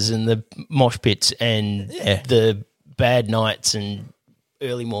bounces and the mosh pits and the bad nights and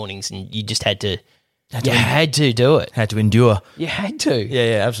early mornings, and you just had to do it. Had to endure. You had to.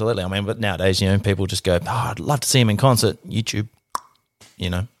 Yeah, absolutely. I mean, but nowadays, people just go, I'd love to see him in concert. YouTube,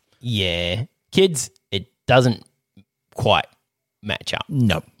 Yeah. Kids, it doesn't quite match up.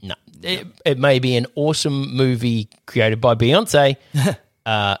 No. No. It may be an awesome movie created by Beyonce.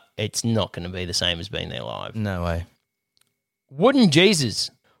 It's not going to be the same as being there live. No way. Wooden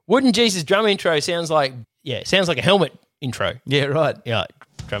Jesus. Wooden Jesus drum intro sounds like a helmet intro. Yeah, right. Yeah,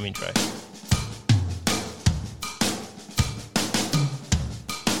 drum intro.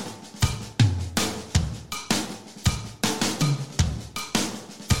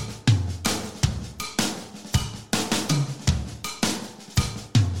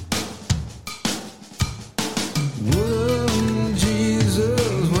 Whoa,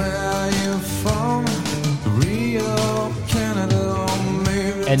 Jesus, where are you from? Rio, Canada,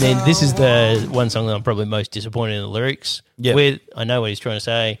 maybe. And then this is the one song that I'm probably most disappointed in the lyrics. Yep. With I know what he's trying to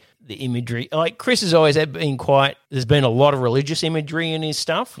say. The imagery, like Chris has always been quite. There's been a lot of religious imagery in his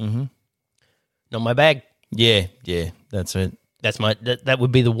stuff. Mm-hmm. Not my bag. Yeah, that's it. That's that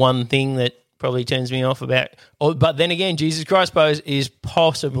would be the one thing that probably turns me off about. Oh, but then again, Jesus Christ Pose is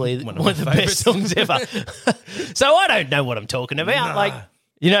possibly one of the best songs ever. So I don't know what I'm talking about. Nah. Like,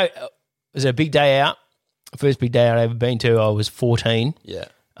 it was a big day out. First big day out I've ever been to. I was 14. Yeah.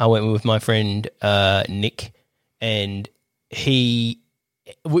 I went with my friend Nick, and we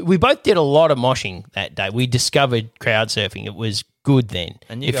both did a lot of moshing that day. We discovered crowd surfing. It was good then.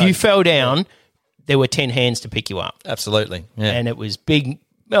 And if you fell down, there were 10 hands to pick you up. Absolutely. Yeah. And it was big.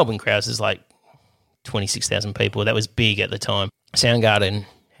 Melbourne crowds is like 26,000 people. That was big at the time. Soundgarden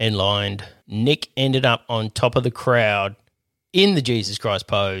headlined. Nick ended up on top of the crowd in the Jesus Christ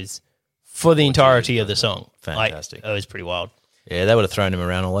Pose for the entirety of the song. Fantastic. It was pretty wild. Yeah, that would have thrown him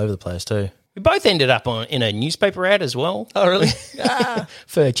around all over the place too. We both ended up in a newspaper ad as well. Oh, really?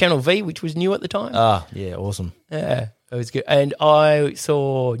 For Channel V, which was new at the time. Ah, yeah, awesome. Yeah, it was good. And I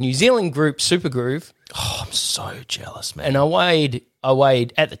saw New Zealand group Supergroove. Oh, I'm so jealous, man. And I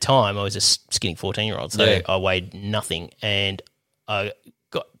weighed at the time, I was a skinny 14-year-old, so Yeah. I weighed nothing. And I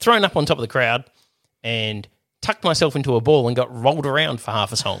got thrown up on top of the crowd and tucked myself into a ball and got rolled around for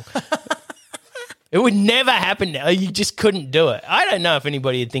half a song. It would never happen now. You just couldn't do it. I don't know if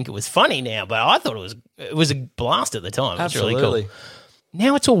anybody would think it was funny now, but I thought it was a blast at the time. It was really Absolutely. cool.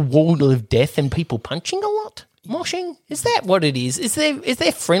 Now it's all wall of death and people punching a lot. Moshing? Is that what it is? Is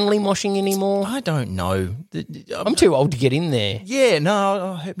there friendly moshing anymore? I don't know. I'm too old to get in there. Yeah, no,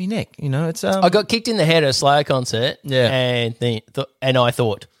 I'll hurt me neck. It's I got kicked in the head at a Slayer concert. Yeah. And I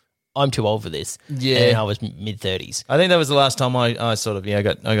thought, I'm too old for this. Yeah. And I was mid-30s. I think that was the last time I sort of I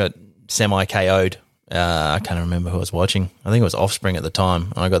got semi KO'd. I can't remember who I was watching. I think it was Offspring at the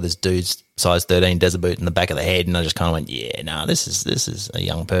time. I got this dude's size 13 desert boot in the back of the head, and I just kind of went, "Yeah, no, this is a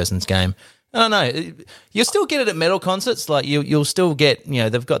young person's game." I don't know. You'll still get it at metal concerts. Like you'll still get,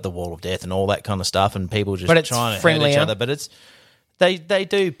 they've got the wall of death and all that kind of stuff, and people just But it's trying to hurt friendlier. each other. But they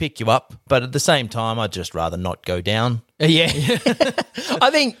do pick you up. But at the same time, I'd just rather not go down. Yeah. I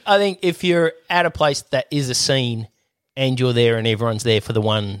think if you're at a place that is a scene and you're there and everyone's there for the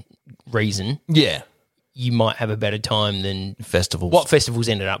one reason, Yeah, you might have a better time than festivals. what festivals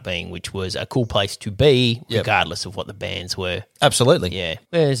ended up being, which was a cool place to be, Yep. regardless of what the bands were. Absolutely. Yeah,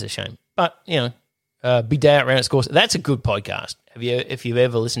 it's a shame. But, Big Day Out Round at Scores, that's a good podcast. If you've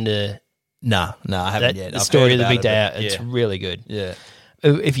ever listened to No, I haven't that, yet. the I've story heard of the about Big it, Day but Out, it's yeah. really good. Yeah.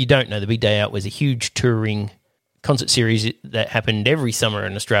 If you don't know, the Big Day Out was a huge touring concert series that happened every summer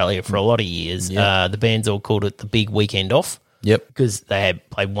in Australia for a lot of years. Yeah. The bands all called it the Big Weekend Off Yep. because they had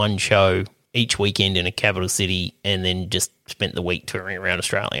played one show each weekend in a capital city and then just spent the week touring around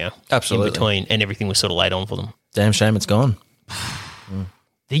Australia. Absolutely. In between, and everything was sort of laid on for them. Damn shame it's gone.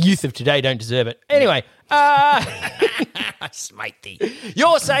 The youth of today don't deserve it. Anyway, Smitey.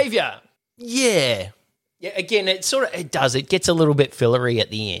 Your Saviour. Yeah. Yeah, again, it does. It gets a little bit fillery at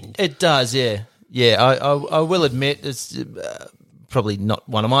the end. It does, yeah. Yeah, I will admit it's probably not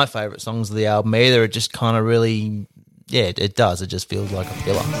one of my favourite songs of the album either. It just kind of really, it does. It just feels like a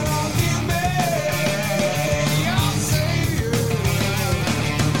filler.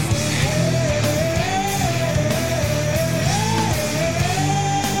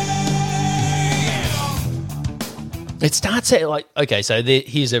 It starts out like, okay, so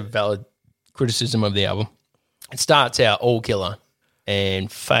here's a valid criticism of the album. It starts out all killer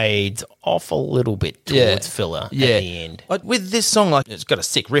and fades off a little bit towards filler at the end. Like with this song, like it's got a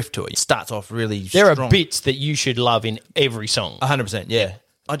sick riff to it. It starts off really There strong. are bits that you should love in every song. 100%, yeah.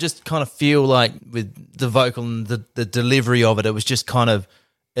 I just kind of feel like with the vocal and the delivery of it, it was just kind of,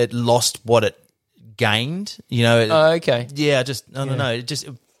 it lost what it gained, Okay. Yeah, I don't know. It just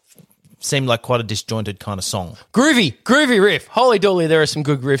seemed like quite a disjointed kind of song. Groovy riff. Holy dooly, there are some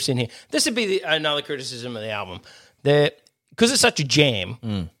good riffs in here. This would be another criticism of the album. Because it's such a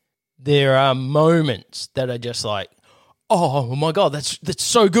jam, there are moments that are just like, oh my God, that's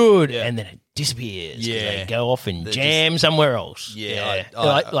so good. And then it disappears. 'Cause they go off and jam somewhere else. Yeah.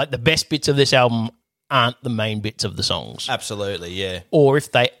 Like the best bits of this album aren't the main bits of the songs. Absolutely, yeah. Or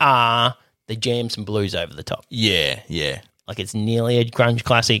if they are, they jam some blues over the top. Yeah. Like it's nearly a grunge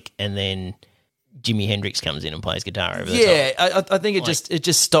classic, and then Jimi Hendrix comes in and plays guitar over the top. Yeah, I think it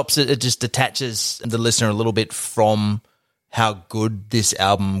just stops it. It just detaches the listener a little bit from how good this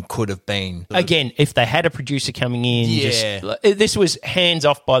album could have been. Again, if they had a producer coming in, this was hands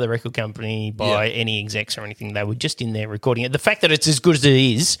off by the record company, by any execs or anything. They were just in there recording it. The fact that it's as good as it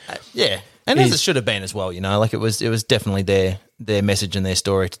is, And as it should have been as well, like it was definitely their message and their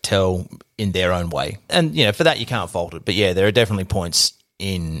story to tell in their own way. And, for that you can't fault it. But yeah, there are definitely points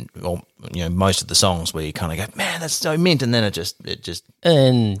in, most of the songs where you kind of go, man, that's so mint. And then it just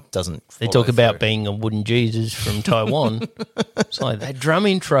And doesn't they follow talk about through. being a wooden Jesus from Taiwan. It's like that drum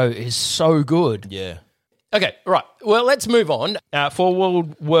intro is so good. Yeah. Okay, right. Well, let's move on. For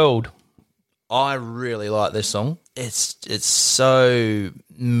World. I really like this song. It's so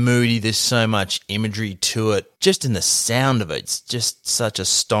moody. There's so much imagery to it. Just in the sound of it, it's just such a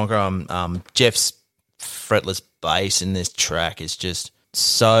stonker. Jeff's fretless bass in this track is just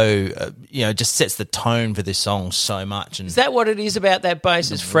so, just sets the tone for this song so much. And Is that what it is about that bass?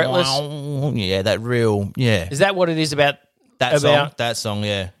 Is fretless? Wow. Yeah, that real, yeah. Is that what it is about That song,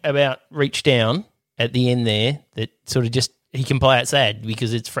 yeah. about Reach Down at the end there? That sort of just he can play it sad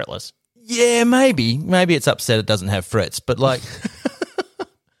because it's fretless. Yeah, maybe it's upset it doesn't have frets, but like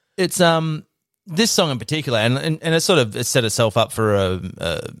it's this song in particular, and it sort of set itself up for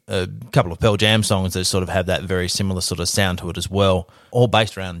a couple of Pearl Jam songs that sort of have that very similar sort of sound to it as well, all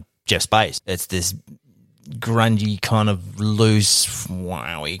based around Jeff's bass. It's this grungy kind of loose,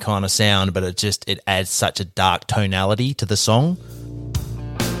 wowie kind of sound, but it adds such a dark tonality to the song.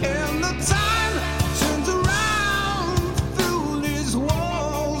 And the time turns around through these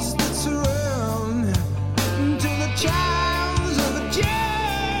walls that surround to the chimes of a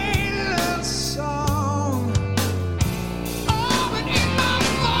jailer's song. Oh, but in my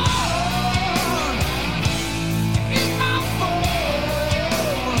phone,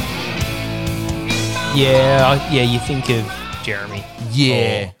 Yeah, you think of Jeremy.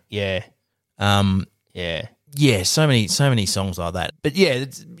 Yeah. Or- yeah. Yeah. Yeah, so many songs like that. But yeah,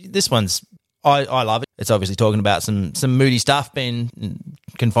 this one's I love it. It's obviously talking about some moody stuff, being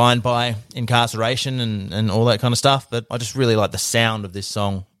confined by incarceration and all that kind of stuff. But I just really like the sound of this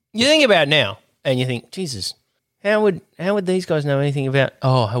song. You think about it now, and you think, Jesus, how would these guys know anything about?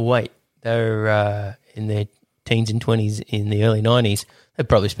 Oh, wait, they're in their teens and 20s in the early 90s. They'd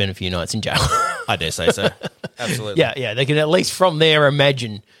probably spent a few nights in jail. I dare say so. Absolutely. Yeah, they can at least from there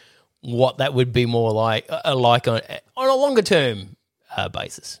imagine what that would be more like on a longer term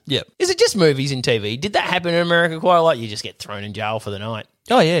basis. Yep. Is it just movies and TV? Did that happen in America quite a lot? You just get thrown in jail for the night.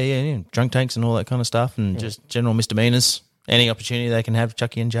 Oh yeah. Drunk tanks and all that kind of stuff, and just general misdemeanors. Any opportunity they can have to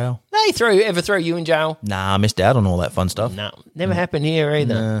chuck you in jail. They ever throw you in jail? Nah, I missed out on all that fun stuff. No, never happened here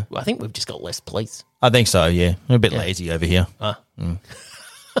either. Nah. Well, I think we've just got less police. I think so. Yeah, we're a bit lazy over here.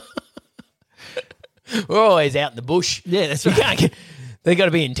 We're always out in the bush. Yeah, that's You can't get, they got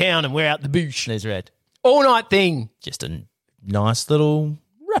to be in town and we're out in the bush. There's red. All night thing. Just a nice little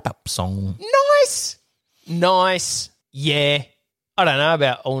wrap up song. Nice. Yeah. I don't know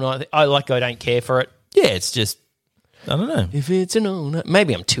about all night. I don't care for it. Yeah, it's just I don't know. If it's an all night,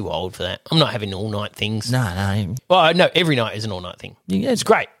 maybe I'm too old for that. I'm not having all night things. No. Well, no, every night is an all night thing. Yeah, It's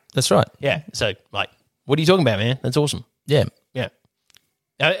great. That's right. Yeah. So, what are you talking about, man? That's awesome. Yeah. Yeah.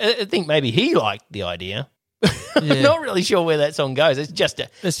 I think maybe he liked the idea. I'm not really sure where that song goes. It's just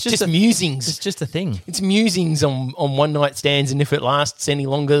musings. It's just a thing. It's musings on one night stands, and if it lasts any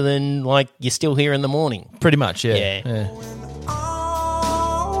longer than you're still here in the morning. Pretty much, yeah. Yeah.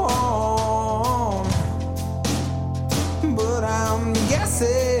 but I'm guessing.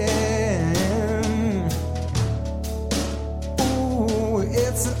 Ooh,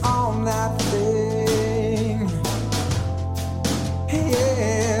 it's an all-night thing.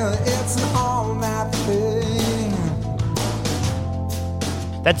 Yeah, it's an all-night thing.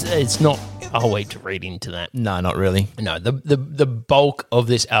 It's not a whole way to read into that. No, not really. No, the bulk of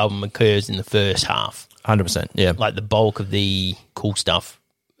this album occurs in the first half. 100%. Yeah. Like the bulk of the cool stuff.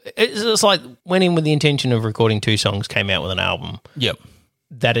 It's like went in with the intention of recording 2 songs, came out with an album. Yep.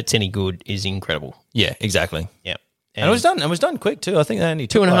 That it's any good is incredible. Yeah, exactly. Yeah. And it was done. It was done quick too. I think they only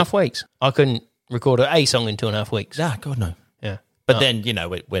took 2.5 weeks. I couldn't record a song in 2.5 weeks. Ah, God no. Yeah. But then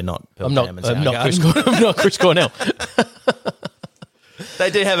we're not. I'm not Chris Soundgarden. I'm not Chris Cornell. They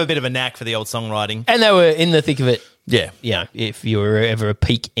do have a bit of a knack for the old songwriting. And they were in the thick of it. Yeah. Yeah. If you were ever a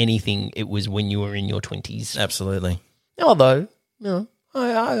peak anything, it was when you were in your 20s. Absolutely. Although,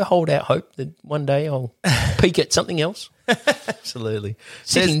 I hold out hope that one day I'll peak at something else. Absolutely.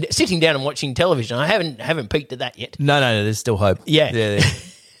 Sitting down and watching television, I haven't peaked at that yet. No, there's still hope. Yeah.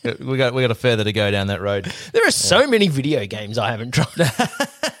 we got a further to go down that road. There are so many video games I haven't tried.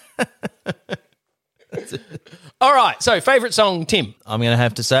 All right, so favourite song, Tim? I'm going to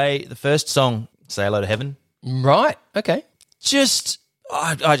have to say the first song, Say Hello to Heaven. Right, okay.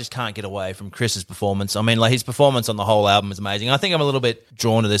 I just can't get away from Chris's performance. I mean, his performance on the whole album is amazing. I think I'm a little bit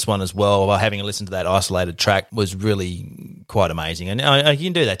drawn to this one as well. By having listened to that isolated track was really quite amazing. And you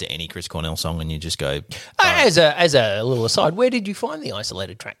can do that to any Chris Cornell song, and you just go. As a little aside, where did you find the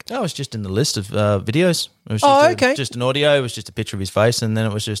isolated track? That was just in the list of videos. It was okay. Just an audio. It was just a picture of his face, and then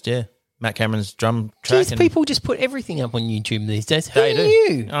it was just Matt Cameron's drum track. Jeez, people just put everything up on YouTube these days. Who They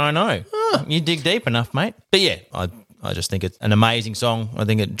do. knew? I know. You dig deep enough, mate. But yeah, I just think it's an amazing song. I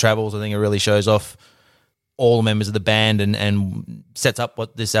think it travels. I think it really shows off all the members of the band and sets up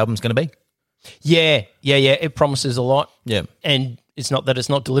what this album's going to be. Yeah. It promises a lot. Yeah. And it's not that it's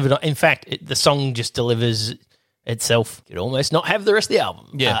not delivered. In fact, the song just delivers itself. You'd almost not have the rest of the album.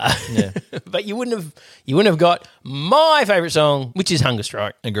 Yeah. But you wouldn't have got my favourite song, which is Hunger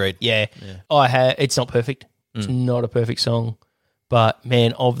Strike. Agreed. Yeah. It's not perfect. It's not a perfect song. But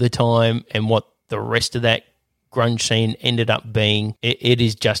man, of the time and what the rest of that grunge scene ended up being, it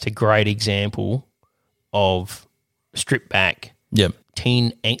is just a great example of stripped back Yeah.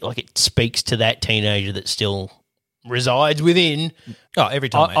 like it speaks to that teenager that still resides within. Oh, every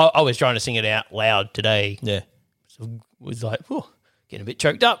time, mate. I was trying to sing it out loud today. Yeah. So it was like, whew, getting a bit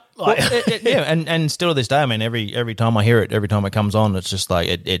choked up. Like, Yeah, and still to this day, I mean, every time I hear it, every time it comes on, it's just like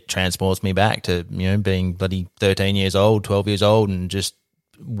it transports me back to, being bloody 13 years old, 12 years old, and just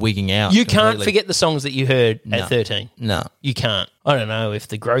wigging out. you can't completely. forget the songs that you heard at 13. No. You can't. I don't know if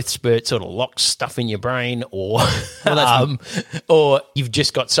the growth spurt sort of locks stuff in your brain or or you've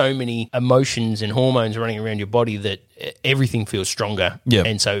just got so many emotions and hormones running around your body that everything feels stronger. Yeah.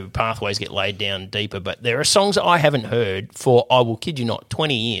 And so pathways get laid down deeper. But there are songs that I haven't heard for, I will kid you not,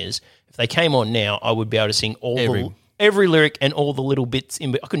 20 years. If they came on now, I would be able to sing every lyric and all the little bits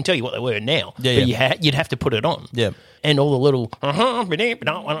in. I couldn't tell you what they were now, but you'd have to put it on. Yeah. And all the little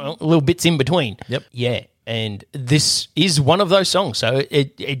little bits in between. Yep. Yeah. And this is one of those songs. So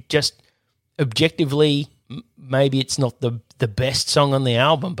it just objectively, maybe it's not the best song on the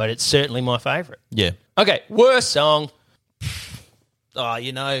album, but it's certainly my favourite. Yeah. Okay, worst song. Oh,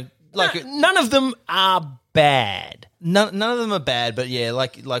 None of them are bad. None of them are bad, but yeah,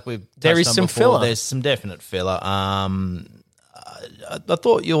 like we've There touched is on some before, filler. There's some definite filler. I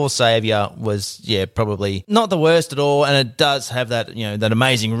thought Your Saviour was probably not the worst at all, and it does have that that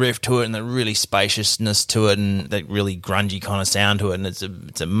amazing riff to it and that really spaciousness to it and that really grungy kind of sound to it, and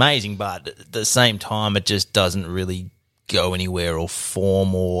it's amazing. But at the same time, it just doesn't really go anywhere or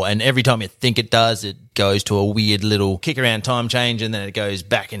form and every time you think it does, it goes to a weird little kick around time change and then it goes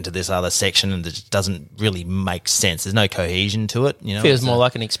back into this other section and it just doesn't really make sense. There's no cohesion to it. Feels more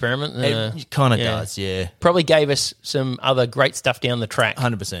like an experiment. Than it kind of does, yeah. Probably gave us some other great stuff down the track.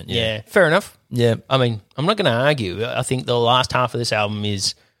 100%, Yeah, fair enough. Yeah. I mean, I'm not going to argue. I think the last half of this album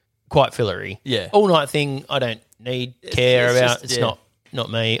is quite fillery. Yeah. All Night Thing, I don't care it's about. just- It's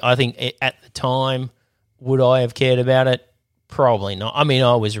not me. I think at the time, would I have cared about it? Probably not. I mean,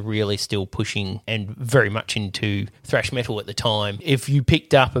 I was really still pushing and very much into thrash metal at the time. If you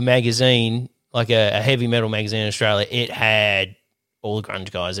picked up a magazine, like a heavy metal magazine in Australia, it had all the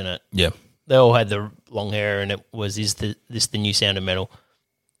grunge guys in it. Yeah. They all had the long hair, and it was, is this the new sound of metal?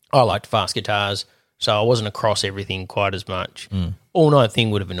 I liked fast guitars, so I wasn't across everything quite as much. All Night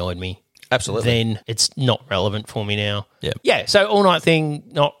Thing would have annoyed me. Absolutely. Then it's not relevant for me now. Yeah. Yeah, so All Night Thing,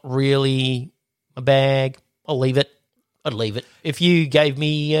 not really my bag. I'd leave it. If you gave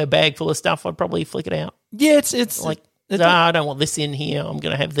me a bag full of stuff, I'd probably flick it out. Yeah, it's Like, I don't want this in here. I'm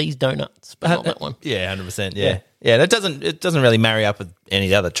going to have these donuts, but not that one. Yeah, 100%. Yeah. It doesn't really marry up with any of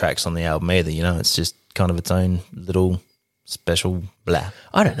the other tracks on the album either. It's just kind of its own little special blah.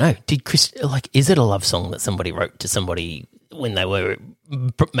 I don't know. Did Chris, is it a love song that somebody wrote to somebody when they were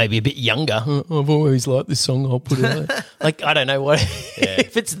maybe a bit younger? I've always liked this song. I'll put it on. I don't know what,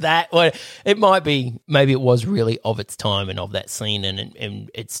 if it's that, what it might be. Maybe it was really of its time and of that scene, and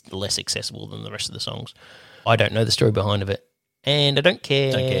it's less accessible than the rest of the songs. I don't know the story behind it, and I don't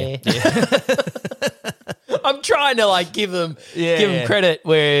care. I'm trying to give them credit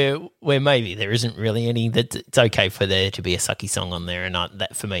where maybe there isn't really any. That it's okay for there to be a sucky song on there, and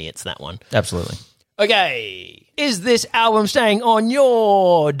that for me, it's that one. Absolutely. Okay, is this album staying on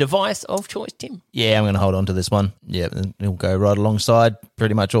your device of choice, Tim? Yeah, I'm going to hold on to this one. Yeah, it'll go right alongside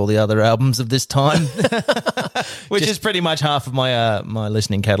pretty much all the other albums of this time, which is pretty much half of my my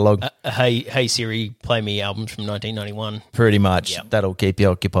listening catalogue. Hey Siri, play me albums from 1991. Pretty much. Yep. That'll keep you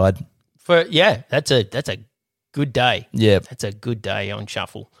occupied. That's a good day. Yeah, That's a good day on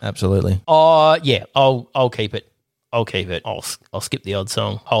shuffle. absolutely. Yeah, I'll keep it. I'll keep it. I'll skip the odd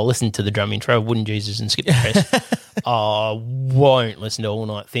song. I'll listen to the drum intro, Wooden Jesus, and skip the rest. I won't listen to All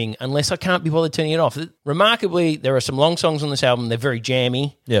Night Thing unless I can't be bothered turning it off. Remarkably, there are some long songs on this album. They're very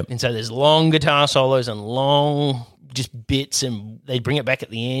jammy. Yep. And so there's long guitar solos and long just bits and they bring it back at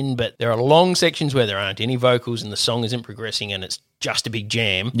the end, but there are long sections where there aren't any vocals and the song isn't progressing and it's just a big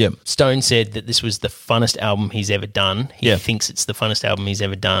jam. Yep. Stone said that this was the funnest album he's ever done. He Yeah. thinks it's the funnest album he's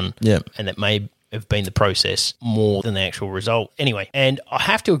ever done. Yep. And that may have been the process more than the actual result. Anyway, and I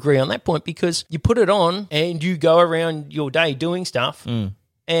have to agree on that point because you put it on and you go around your day doing stuff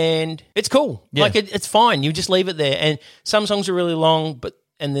and it's cool. Yeah. Like it's fine. You just leave it there. And some songs are really long,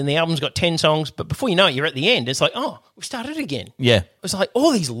 and then the album's got 10 songs, but before you know it, you're at the end. It's like, oh, we started again. Yeah. It's like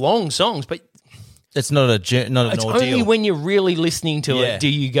all these long songs, but It's not an it's ordeal. only when you're really listening to Yeah. it do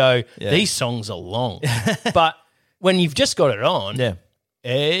you go, Yeah. these songs are long. But when you've just got it on, Yeah.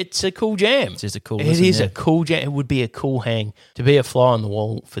 it's a cool jam. It's just a cool It listen, is yeah. a cool jam. It would be a cool hang. To be a fly on the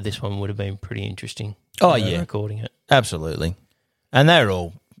wall for this one would have been pretty interesting. Oh, yeah. Recording it. Absolutely. And they're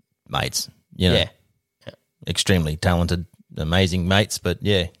all mates, you know, Yeah. extremely talented, amazing mates, but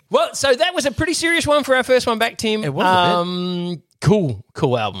yeah. Well, so that was a pretty serious one for our first one back, Tim. It was a Cool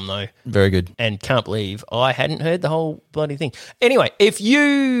album, though. Very good. And can't believe I hadn't heard the whole bloody thing. Anyway, if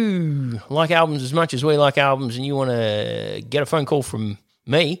you like albums as much as we like albums and you want to get a phone call from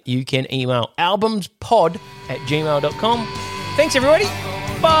me, you can email albumspod@gmail.com. Thanks, everybody.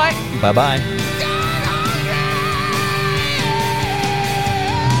 Bye. Bye-bye.